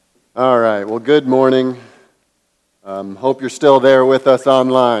All right, well, good morning. Hope you're still there with us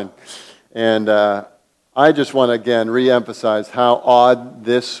online. And I just want to again re-emphasize how odd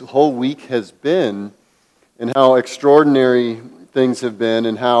this whole week has been and how extraordinary things have been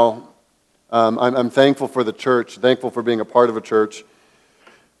and how I'm thankful for the church, thankful for being a part of a church,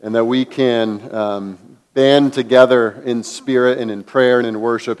 and that we can band together in spirit and in prayer and in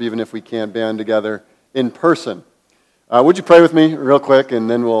worship, even if we can't band together in person. Would you pray with me real quick, and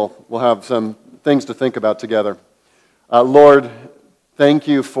then we'll have some things to think about together. Lord, thank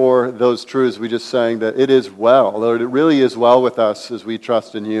you for those truths we just sang, that it is well. Lord, it really is well with us as we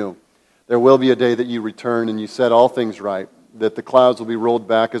trust in you. There will be a day that you return and you set all things right, that the clouds will be rolled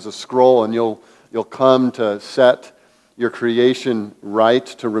back as a scroll, and you'll come to set your creation right,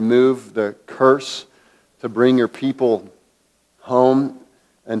 to remove the curse, to bring your people home,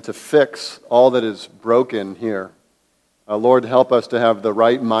 and to fix all that is broken here. Lord, help us to have the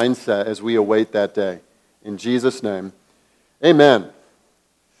right mindset as we await that day. In Jesus' name, amen.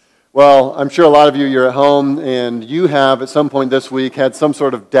 Well, I'm sure a lot of you're at home, and you have, at some point this week, had some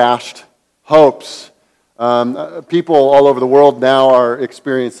sort of dashed hopes. People all over the world now are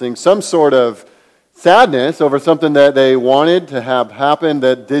experiencing some sort of sadness over something that they wanted to have happen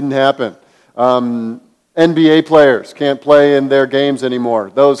that didn't happen. NBA players can't play in their games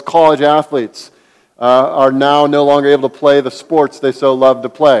anymore. Those college athletes are now no longer able to play the sports they so love to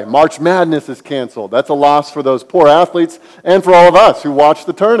play. March Madness is canceled. That's a loss for those poor athletes and for all of us who watch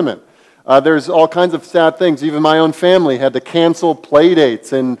the tournament. There's all kinds of sad things. Even my own family had to cancel play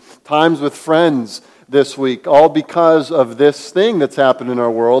dates and times with friends this week, all because of this thing that's happened in our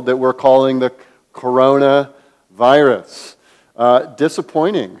world that we're calling the coronavirus.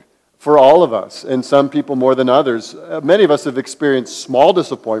 Disappointing for all of us, and some people more than others. Many of us have experienced small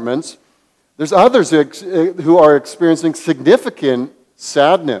disappointments. There's others who are experiencing significant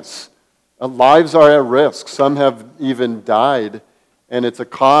sadness. Lives are at risk. Some have even died. And it's a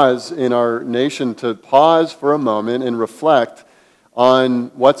cause in our nation to pause for a moment and reflect on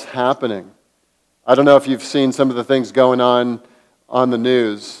what's happening. I don't know if you've seen some of the things going on the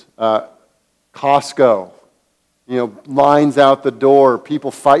news. Costco, lines out the door, people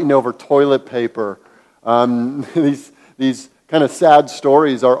fighting over toilet paper. These kind of sad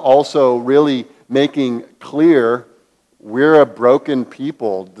stories are also really making clear we're a broken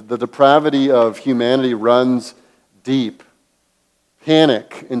people. The depravity of humanity runs deep.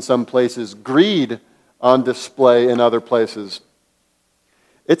 Panic in some places, greed on display in other places.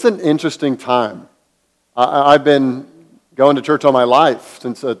 It's an interesting time. I've been going to church all my life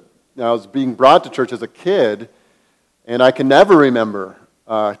since I was being brought to church as a kid, and I can never remember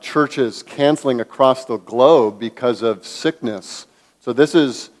churches canceling across the globe because of sickness. So this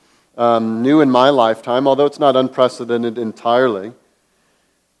is new in my lifetime, although it's not unprecedented entirely.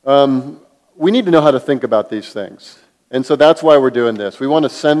 We need to know how to think about these things. And so that's why we're doing this. We want to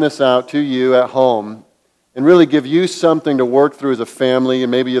send this out to you at home and really give you something to work through as a family,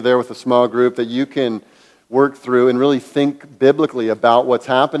 and maybe you're there with a small group that you can work through and really think biblically about what's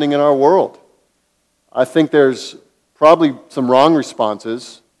happening in our world. I think there's probably some wrong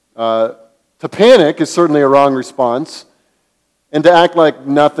responses. To panic is certainly a wrong response. And to act like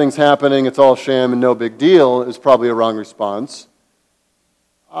nothing's happening, it's all sham and no big deal is probably a wrong response.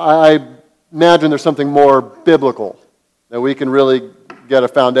 I imagine there's something more biblical that we can really get a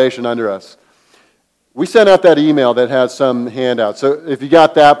foundation under us. We sent out that email that has some handouts. So if you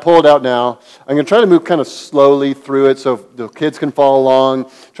got that, pull it out now. I'm going to try to move kind of slowly through it so the kids can follow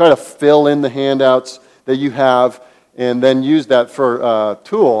along. Try to fill in the handouts that you have, and then use that for a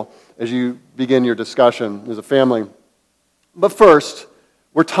tool as you begin your discussion as a family. But first,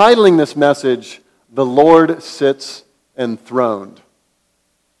 we're titling this message, "The Lord Sits Enthroned,"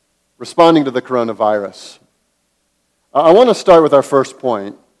 responding to the coronavirus. I want to start with our first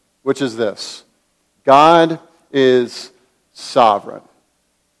point, which is this: God is sovereign.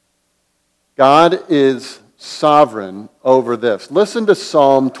 God is sovereign over this. Listen to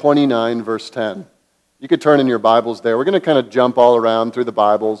Psalm 29, verse 10. You could turn in your Bibles there. We're going to kind of jump all around through the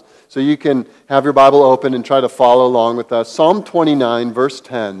Bibles so you can have your Bible open and try to follow along with us. Psalm 29, verse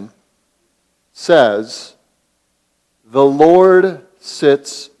 10 says, "The Lord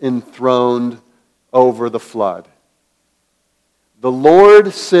sits enthroned over the flood." The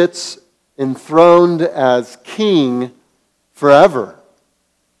Lord sits enthroned as king forever.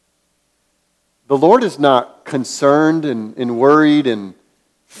 The Lord is not concerned and worried and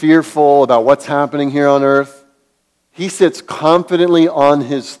fearful about what's happening here on earth. He sits confidently on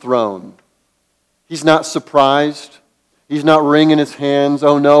his throne. He's not surprised. He's not wringing his hands.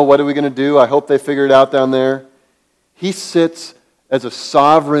 Oh no, what are we going to do? I hope they figure it out down there. He sits as a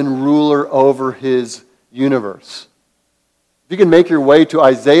sovereign ruler over his universe. If you can make your way to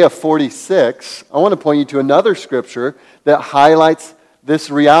Isaiah 46, I want to point you to another scripture that highlights this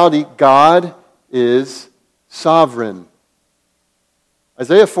reality. God is sovereign.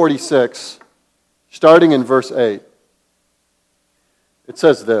 Isaiah 46, starting in verse 8, it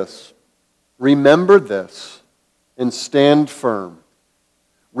says this, "Remember this and stand firm.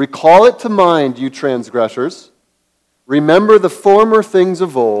 Recall it to mind, you transgressors. Remember the former things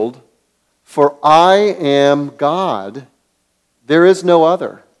of old, for I am God, there is no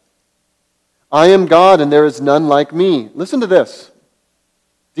other. I am God, and there is none like me." Listen to this.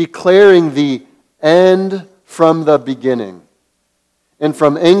 "Declaring the end from the beginning, and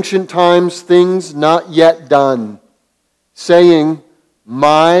from ancient times things not yet done, saying,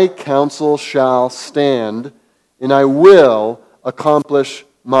 my counsel shall stand, and I will accomplish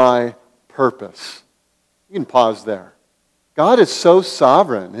my purpose." You can pause there. God is so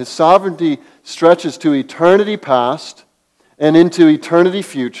sovereign. His sovereignty stretches to eternity past and into eternity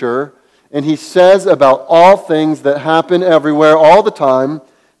future. And he says about all things that happen everywhere all the time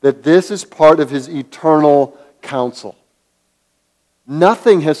that this is part of his eternal counsel.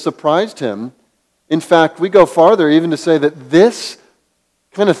 Nothing has surprised him. In fact, we go farther even to say that this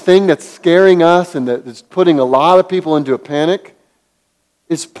kind of thing that's scaring us and that is putting a lot of people into a panic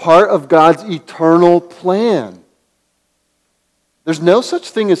is part of God's eternal plan. There's no such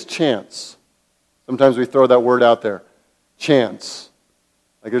thing as chance. Sometimes we throw that word out there, chance.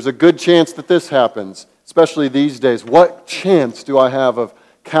 Like there's a good chance that this happens, especially these days. What chance do I have of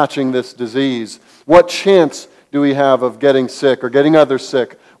catching this disease? What chance do we have of getting sick or getting others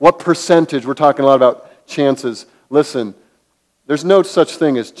sick? What percentage? We're talking a lot about chances. Listen, there's no such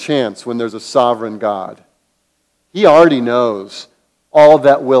thing as chance when there's a sovereign God. He already knows all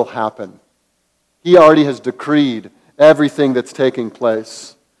that will happen. He already has decreed everything that's taking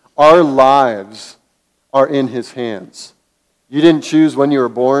place. Our lives are in his hands. You didn't choose when you were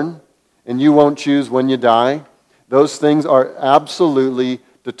born, and you won't choose when you die. Those things are absolutely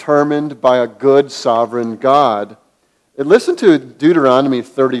determined by a good sovereign God. And listen to Deuteronomy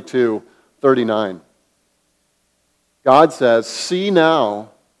 32:39. God says, "See now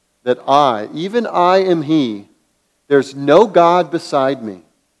that I, even I am he. There's no God beside me."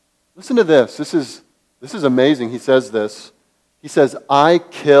 Listen to this. This is amazing. He says this. He says, "I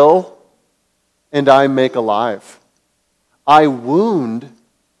kill and I make alive. I wound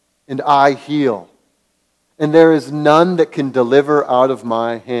and I heal. And there is none that can deliver out of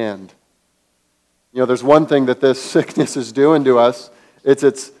my hand." You know, there's one thing that this sickness is doing to us.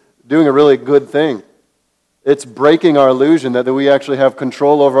 It's doing a really good thing. It's breaking our illusion that we actually have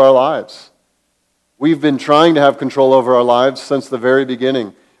control over our lives. We've been trying to have control over our lives since the very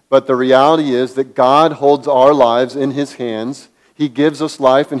beginning. But the reality is that God holds our lives in his hands. He gives us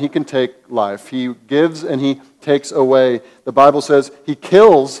life and he can take life. He gives and he takes away. The Bible says he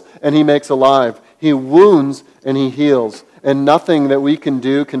kills and he makes alive. He wounds and he heals. And nothing that we can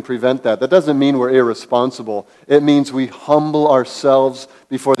do can prevent that. That doesn't mean we're irresponsible. It means we humble ourselves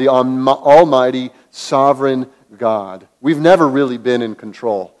before the almighty, sovereign God. We've never really been in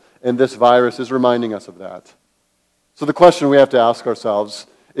control. And this virus is reminding us of that. So the question we have to ask ourselves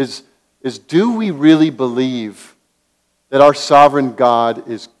is do we really believe that our sovereign God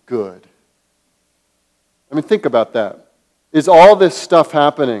is good? I mean, think about that. Is all this stuff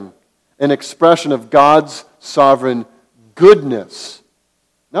happening an expression of God's sovereign goodness?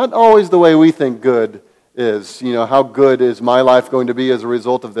 Not always the way we think good is. You know, how good is my life going to be as a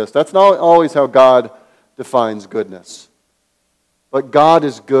result of this? That's not always how God defines goodness. But God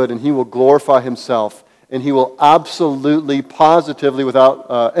is good, and he will glorify himself, and he will absolutely, positively,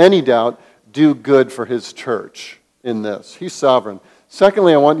 without any doubt, do good for his church in this. He's sovereign.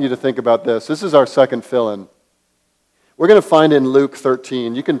 Secondly, I want you to think about this. This is our second fill-in. We're going to find in Luke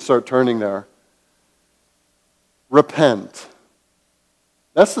 13. You can start turning there. Repent.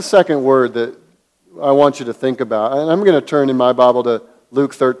 That's the second word that I want you to think about. And I'm going to turn in my Bible to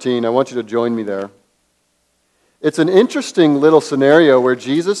Luke 13. I want you to join me there. It's an interesting little scenario where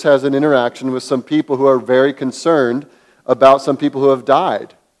Jesus has an interaction with some people who are very concerned about some people who have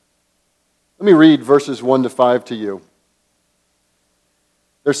died. Let me read verses 1 to 5 to you.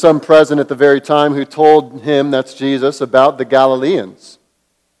 There's some present at the very time who told him, that's Jesus, about the Galileans,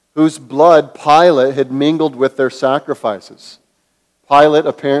 whose blood Pilate had mingled with their sacrifices. Pilate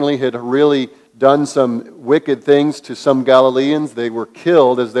apparently had really done some wicked things to some Galileans. They were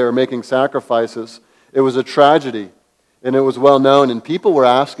killed as they were making sacrifices. It was a tragedy, and it was well known, and people were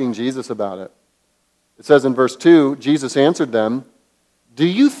asking Jesus about it. It says in verse 2, Jesus answered them, "Do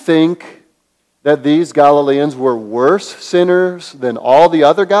you think that these Galileans were worse sinners than all the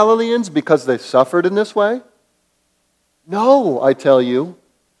other Galileans because they suffered in this way? No, I tell you.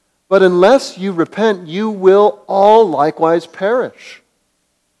 But unless you repent, you will all likewise perish.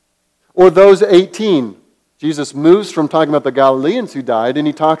 Or those 18. Jesus moves from talking about the Galileans who died, and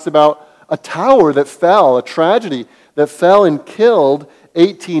he talks about a tower that fell, a tragedy that fell and killed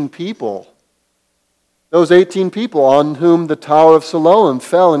 18 people. Those 18 people on whom the Tower of Siloam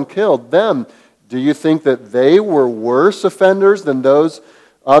fell and killed them. Do you think that they were worse offenders than those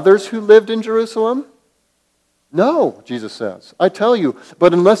others who lived in Jerusalem? No, Jesus says. I tell you,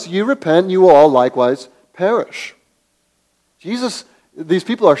 but unless you repent, you will all likewise perish. These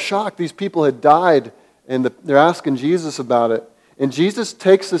people are shocked. These people had died, and they're asking Jesus about it. And Jesus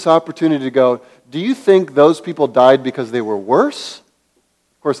takes this opportunity to go, do you think those people died because they were worse?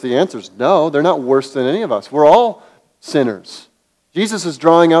 Of course, the answer is no. They're not worse than any of us. We're all sinners. Jesus is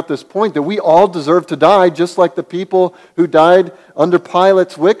drawing out this point that we all deserve to die, just like the people who died under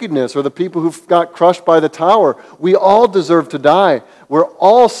Pilate's wickedness or the people who got crushed by the tower. We all deserve to die. We're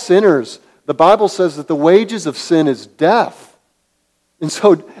all sinners. The Bible says that the wages of sin is death. And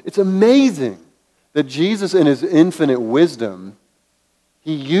so it's amazing that Jesus, in his infinite wisdom,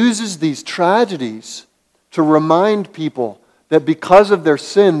 he uses these tragedies to remind people that because of their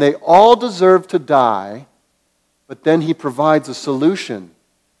sin, they all deserve to die. But then he provides a solution.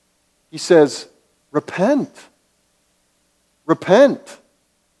 He says, repent. Repent.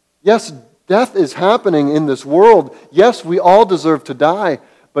 Yes, death is happening in this world. Yes, we all deserve to die.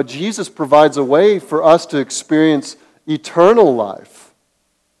 But Jesus provides a way for us to experience eternal life.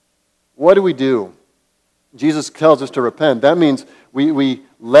 What do? Jesus tells us to repent. That means we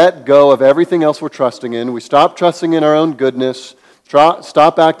let go of everything else we're trusting in. We stop trusting in our own goodness.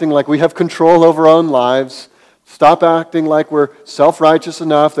 Stop acting like we have control over our own lives. Stop acting like we're self-righteous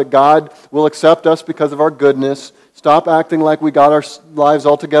enough that God will accept us because of our goodness. Stop acting like we got our lives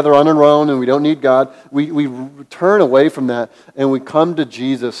all together on our own and we don't need God. We turn away from that and we come to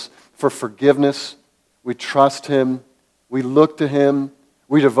Jesus for forgiveness. We trust him. We look to him.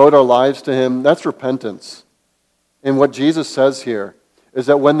 We devote our lives to him. That's repentance. And what Jesus says here is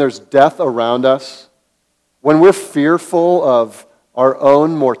that when there's death around us, when we're fearful of our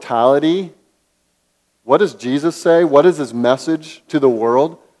own mortality, what does Jesus say? What is his message to the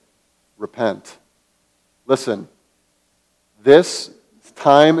world? Repent. Listen, this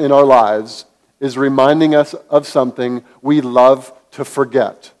time in our lives is reminding us of something we love to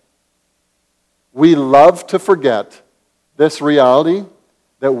forget. We love to forget this reality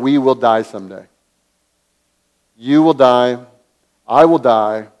that we will die someday. You will die, I will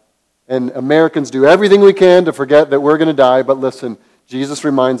die, and Americans do everything we can to forget that we're going to die, but listen, Jesus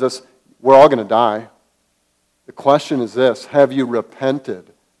reminds us we're all going to die. The question is this: have you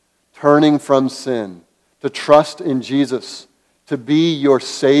repented, turning from sin, to trust in Jesus, to be your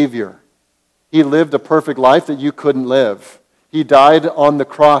Savior? He lived a perfect life that you couldn't live. He died on the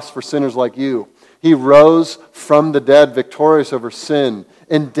cross for sinners like you. He rose from the dead victorious over sin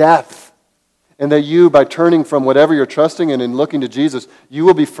and death. And that you, by turning from whatever you're trusting in and looking to Jesus, you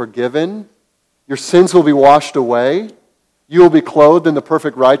will be forgiven. Your sins will be washed away. You will be clothed in the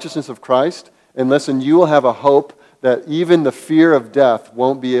perfect righteousness of Christ. And listen, you will have a hope that even the fear of death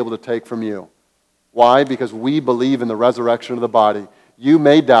won't be able to take from you. Why? Because we believe in the resurrection of the body. You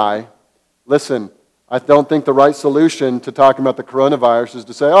may die. Listen, I don't think the right solution to talking about the coronavirus is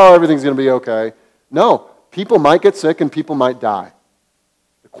to say, oh, everything's going to be okay. No, people might get sick and people might die.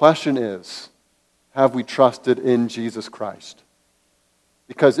 The question is, have we trusted in Jesus Christ?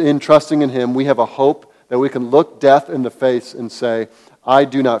 Because in trusting in him, we have a hope that we can look death in the face and say, I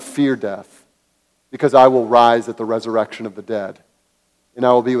do not fear death, because I will rise at the resurrection of the dead, and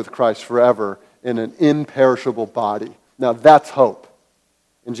I will be with Christ forever in an imperishable body. Now that's hope.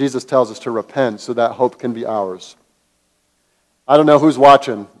 And Jesus tells us to repent so that hope can be ours. I don't know who's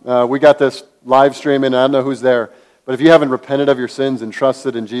watching. We got this live stream, and I don't know who's there. But if you haven't repented of your sins and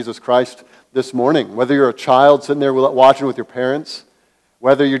trusted in Jesus Christ this morning, whether you're a child sitting there watching with your parents,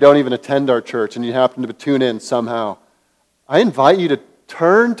 whether you don't even attend our church and you happen to tune in somehow, I invite you to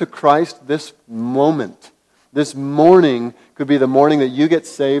turn to Christ this moment. This morning could be the morning that you get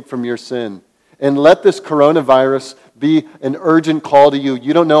saved from your sin. And let this coronavirus be an urgent call to you.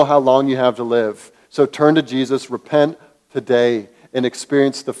 You don't know how long you have to live. So turn to Jesus, repent today, and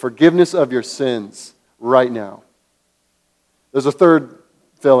experience the forgiveness of your sins right now. There's a third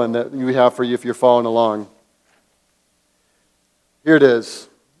fill-in that we have for you if you're following along. Here it is: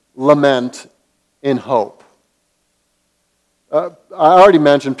 lament in hope. I already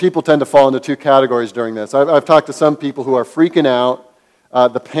mentioned people tend to fall into two categories during this. I've talked to some people who are freaking out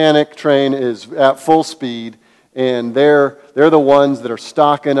The panic train is at full speed, and they're the ones that are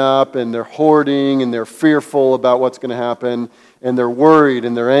stocking up, and they're hoarding, and they're fearful about what's going to happen, and they're worried,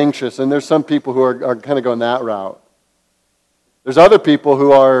 and they're anxious. And there's some people who are kind of going that route. There's other people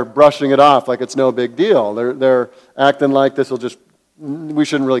who are brushing it off like it's no big deal. They're acting like we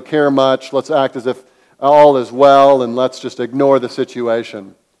shouldn't really care much. Let's act as if all is well, and let's just ignore the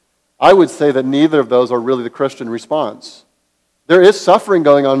situation. I would say that neither of those are really the Christian response. There is suffering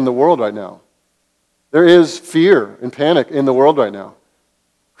going on in the world right now. There is fear and panic in the world right now.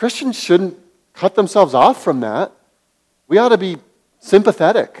 Christians shouldn't cut themselves off from that. We ought to be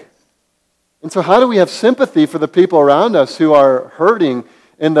sympathetic. And so how do we have sympathy for the people around us who are hurting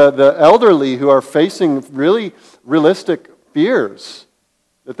and the elderly who are facing really realistic fears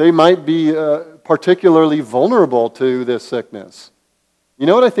that they might be particularly vulnerable to this sickness? You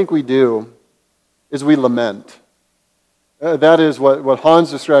know what I think we do is we lament. That is what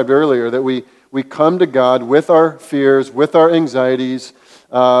Hans described earlier, that we come to God with our fears, with our anxieties,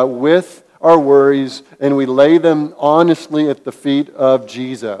 with our worries, and we lay them honestly at the feet of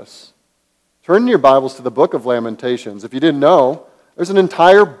Jesus. Turn in your Bibles to the book of Lamentations. If you didn't know, there's an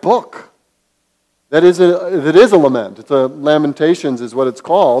entire book that is a lament. It's Lamentations is what it's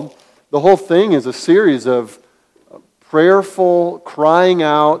called. The whole thing is a series of prayerful crying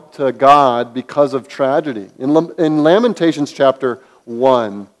out to God because of tragedy. In Lamentations chapter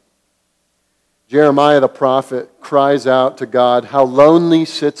 1, Jeremiah the prophet cries out to God, "How lonely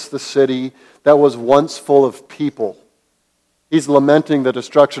sits the city that was once full of people." He's lamenting the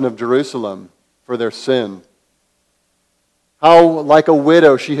destruction of Jerusalem for their sin. How like a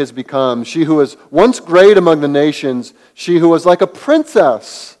widow she has become, she who was once great among the nations, she who was like a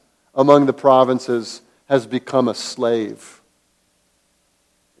princess among the provinces, has become a slave.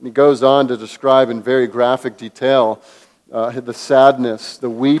 And he goes on to describe in very graphic detail the sadness, the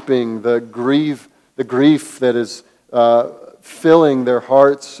weeping, the grief that is filling their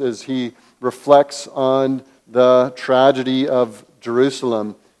hearts as he reflects on the tragedy of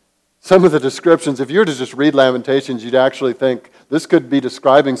Jerusalem. Some of the descriptions, if you were to just read Lamentations, you'd actually think this could be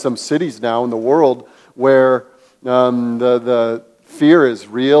describing some cities now in the world where the fear is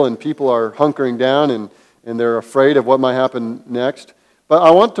real and people are hunkering down and they're afraid of what might happen next. But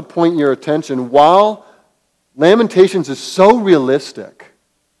I want to point your attention, while Lamentations is so realistic,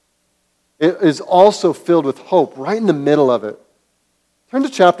 it is also filled with hope right in the middle of it. Turn to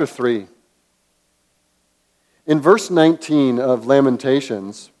chapter 3. In verse 19 of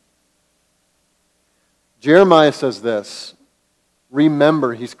Lamentations, Jeremiah says this,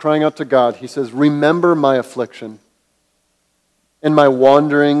 remember, he's crying out to God, he says, remember my affliction and my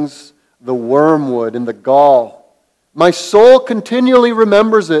wanderings, the wormwood and the gall. My soul continually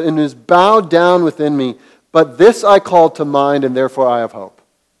remembers it and is bowed down within me, but this I call to mind and therefore I have hope.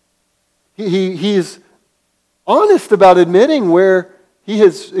 He's honest about admitting where he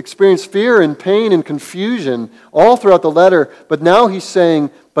has experienced fear and pain and confusion all throughout the letter, but now he's saying,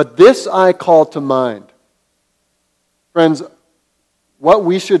 but this I call to mind. Friends, what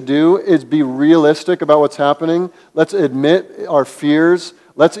we should do is be realistic about what's happening. Let's admit our fears.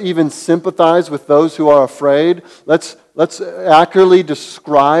 Let's even sympathize with those who are afraid. Let's accurately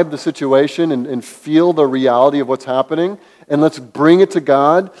describe the situation and feel the reality of what's happening. And let's bring it to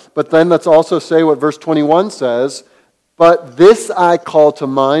God. But then let's also say what verse 21 says, but this I call to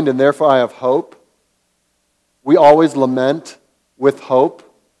mind, and therefore I have hope. We always lament with hope.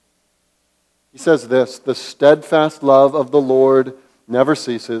 He says this, the steadfast love of the Lord never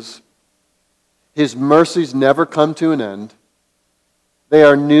ceases. His mercies never come to an end. They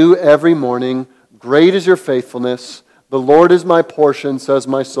are new every morning. Great is your faithfulness. The Lord is my portion, says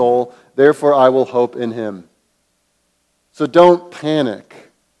my soul. Therefore I will hope in him. So don't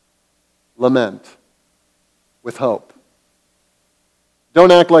panic. Lament with hope.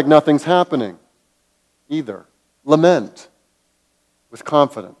 Don't act like nothing's happening either. Lament with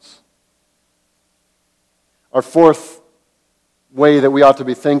confidence. Our fourth way that we ought to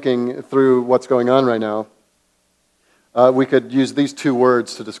be thinking through what's going on right now, we could use these two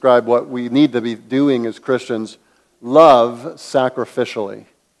words to describe what we need to be doing as Christians. Love sacrificially.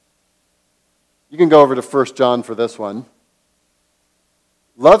 You can go over to 1 John for this one.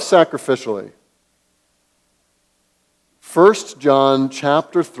 Love sacrificially. 1 John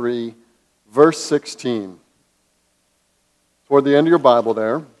chapter 3, verse 16. Toward the end of your Bible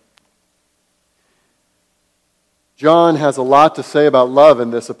there. John has a lot to say about love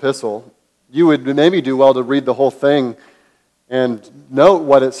in this epistle. You would maybe do well to read the whole thing and note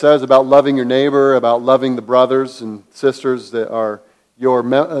what it says about loving your neighbor, about loving the brothers and sisters that are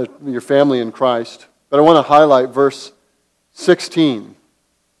your family in Christ. But I want to highlight verse 16.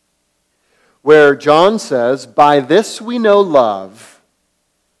 where John says, "By this we know love,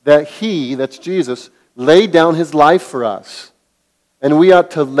 that he," that's Jesus, "laid down his life for us, and we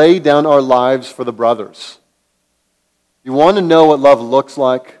ought to lay down our lives for the brothers." You want to know what love looks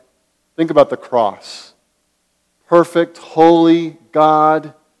like? Think about the cross. Perfect, holy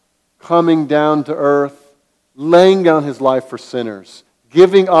God coming down to earth, laying down his life for sinners,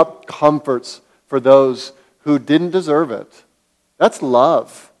 giving up comforts for those who didn't deserve it. That's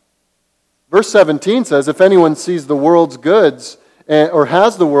love. Verse 17 says, "If anyone sees the world's goods, or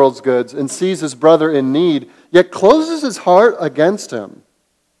has the world's goods, and sees his brother in need, yet closes his heart against him,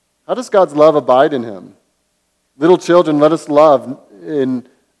 how does God's love abide in him? Little children, let us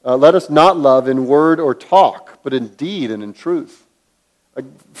not love in word or talk, but in deed and in truth."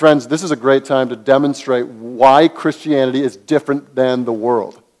 Friends, this is a great time to demonstrate why Christianity is different than the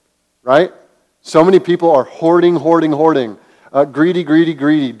world, right? So many people are hoarding,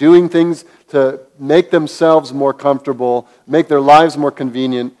 greedy, doing things to make themselves more comfortable, make their lives more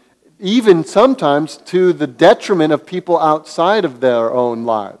convenient, even sometimes to the detriment of people outside of their own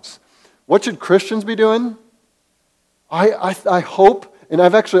lives. What should Christians be doing? I hope, and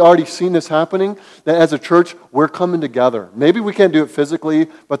I've actually already seen this happening, that as a church, we're coming together. Maybe we can't do it physically,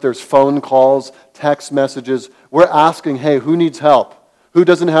 but there's phone calls, text messages. We're asking, hey, who needs help? Who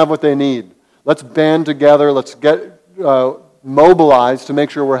doesn't have what they need? Let's band together. Let's get mobilized to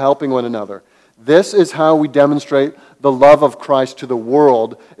make sure we're helping one another. This is how we demonstrate the love of Christ to the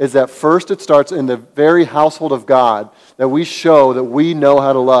world, is that first it starts in the very household of God, that we show that we know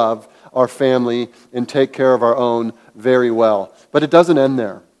how to love our family and take care of our own very well. But it doesn't end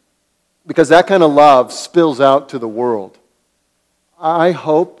there, because that kind of love spills out to the world. I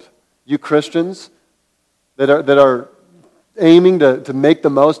hope you Christians that are aiming to make the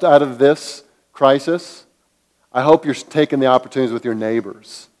most out of this crisis, I hope you're taking the opportunities with your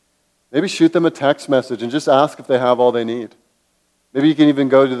neighbors. Maybe shoot them a text message and just ask if they have all they need. Maybe you can even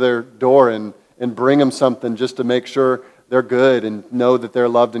go to their door and bring them something just to make sure they're good and know that they're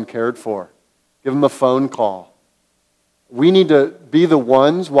loved and cared for. Give them a phone call. We need to be the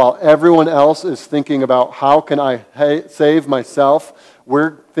ones, while everyone else is thinking about how can I save myself,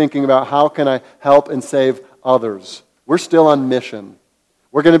 we're thinking about how can I help and save others. We're still on mission.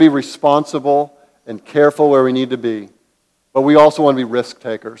 We're going to be responsible and careful where we need to be, but we also want to be risk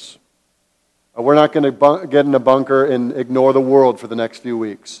takers. We're not going to get in a bunker and ignore the world for the next few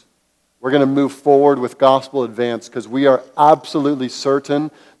weeks. We're going to move forward with gospel advance, because we are absolutely certain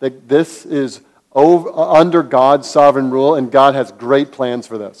that this is under God's sovereign rule, and God has great plans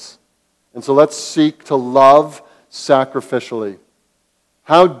for this. And so let's seek to love sacrificially.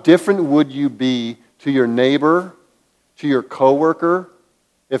 How different would you be to your neighbor, to your coworker,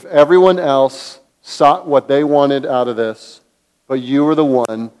 if everyone else sought what they wanted out of this, but you were the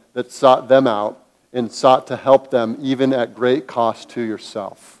one that sought them out and sought to help them even at great cost to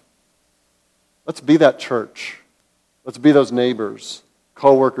yourself? Let's be that church. Let's be those neighbors,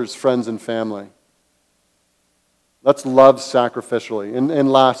 coworkers, friends, and family. Let's love sacrificially.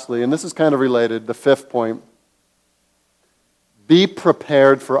 And lastly, and this is kind of related, the fifth point, be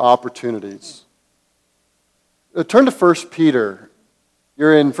prepared for opportunities. Turn to 1 Peter.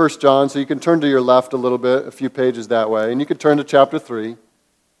 You're in 1 John, so you can turn to your left a little bit, a few pages that way, and you can turn to chapter 3.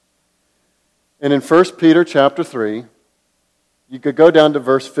 And in 1 Peter chapter 3, you could go down to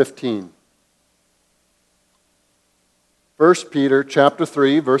verse 15. 1 Peter chapter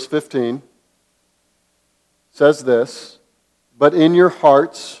 3, verse 15 says this, "But in your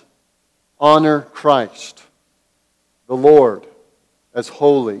hearts honor Christ, the Lord, as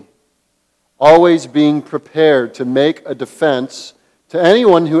holy, always being prepared to make a defense to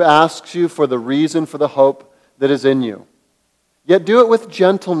anyone who asks you for the reason for the hope that is in you. Yet do it with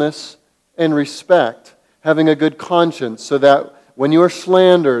gentleness and respect, having a good conscience, so that when you are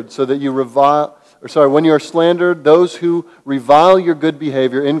slandered, when you are slandered, those who revile your good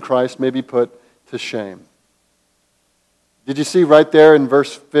behavior in Christ may be put to shame." Did you see right there in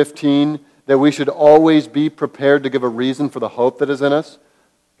verse 15 that we should always be prepared to give a reason for the hope that is in us?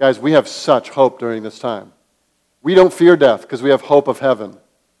 Guys, we have such hope during this time. We don't fear death because we have hope of heaven.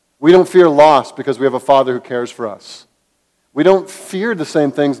 We don't fear loss because we have a Father who cares for us. We don't fear the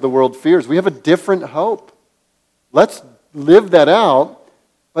same things the world fears. We have a different hope. Let's live that out,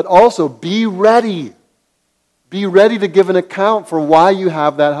 but also be ready. Be ready to give an account for why you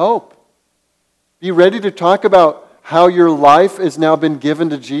have that hope. Be ready to talk about how your life has now been given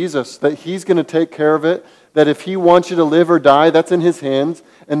to Jesus, that He's going to take care of it, that if He wants you to live or die, that's in His hands,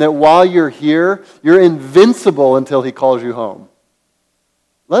 and that while you're here, you're invincible until He calls you home.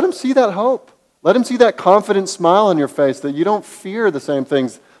 Let Him see that hope. Let Him see that confident smile on your face, that you don't fear the same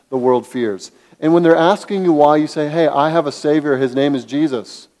things the world fears. And when they're asking you why, you say, hey, I have a Savior. His name is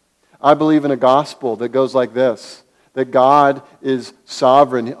Jesus. I believe in a gospel that goes like this, that God is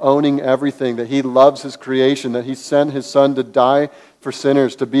sovereign, owning everything, that He loves His creation, that He sent His Son to die for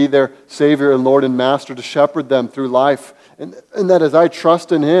sinners, to be their Savior and Lord and Master, to shepherd them through life. And that as I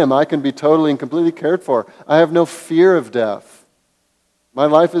trust in Him, I can be totally and completely cared for. I have no fear of death. My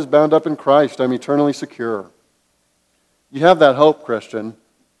life is bound up in Christ. I'm eternally secure. You have that hope, Christian.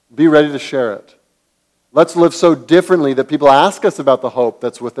 Be ready to share it. Let's live so differently that people ask us about the hope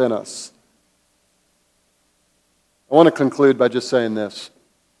that's within us. I want to conclude by just saying this.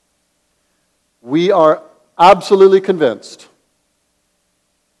 We are absolutely convinced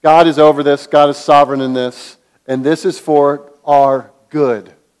God is over this, God is sovereign in this, and this is for our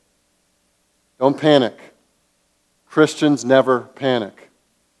good. Don't panic. Christians never panic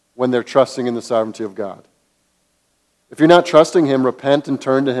when they're trusting in the sovereignty of God. If you're not trusting Him, repent and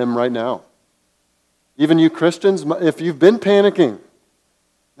turn to Him right now. Even you Christians, if you've been panicking,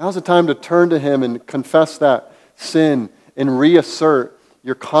 now's the time to turn to Him and confess that sin and reassert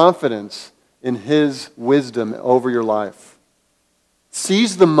your confidence in His wisdom over your life.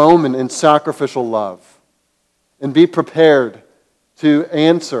 Seize the moment in sacrificial love and be prepared to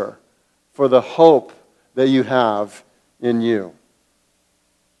answer for the hope that you have in you.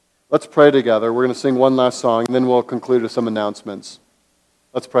 Let's pray together. We're going to sing one last song, and then we'll conclude with some announcements.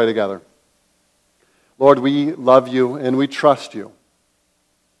 Let's pray together. Lord, we love You and we trust You.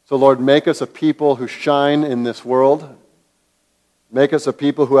 So, Lord, make us a people who shine in this world. Make us a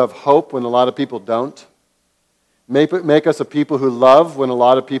people who have hope when a lot of people don't. Make us a people who love when a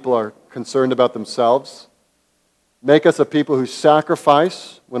lot of people are concerned about themselves. Make us a people who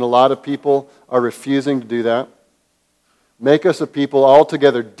sacrifice when a lot of people are refusing to do that. Make us a people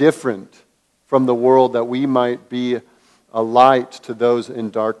altogether different from the world, that we might be a light to those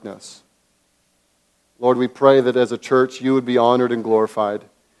in darkness. Lord, we pray that as a church You would be honored and glorified.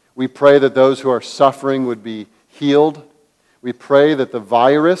 We pray that those who are suffering would be healed. We pray that the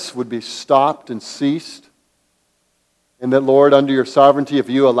virus would be stopped and ceased. And that, Lord, under Your sovereignty, if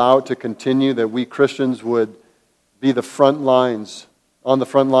You allow it to continue, that we Christians would be on the front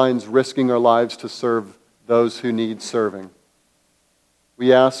lines, risking our lives to serve those who need serving.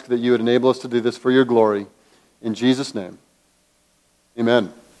 We ask that You would enable us to do this for Your glory. In Jesus' name,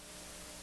 amen.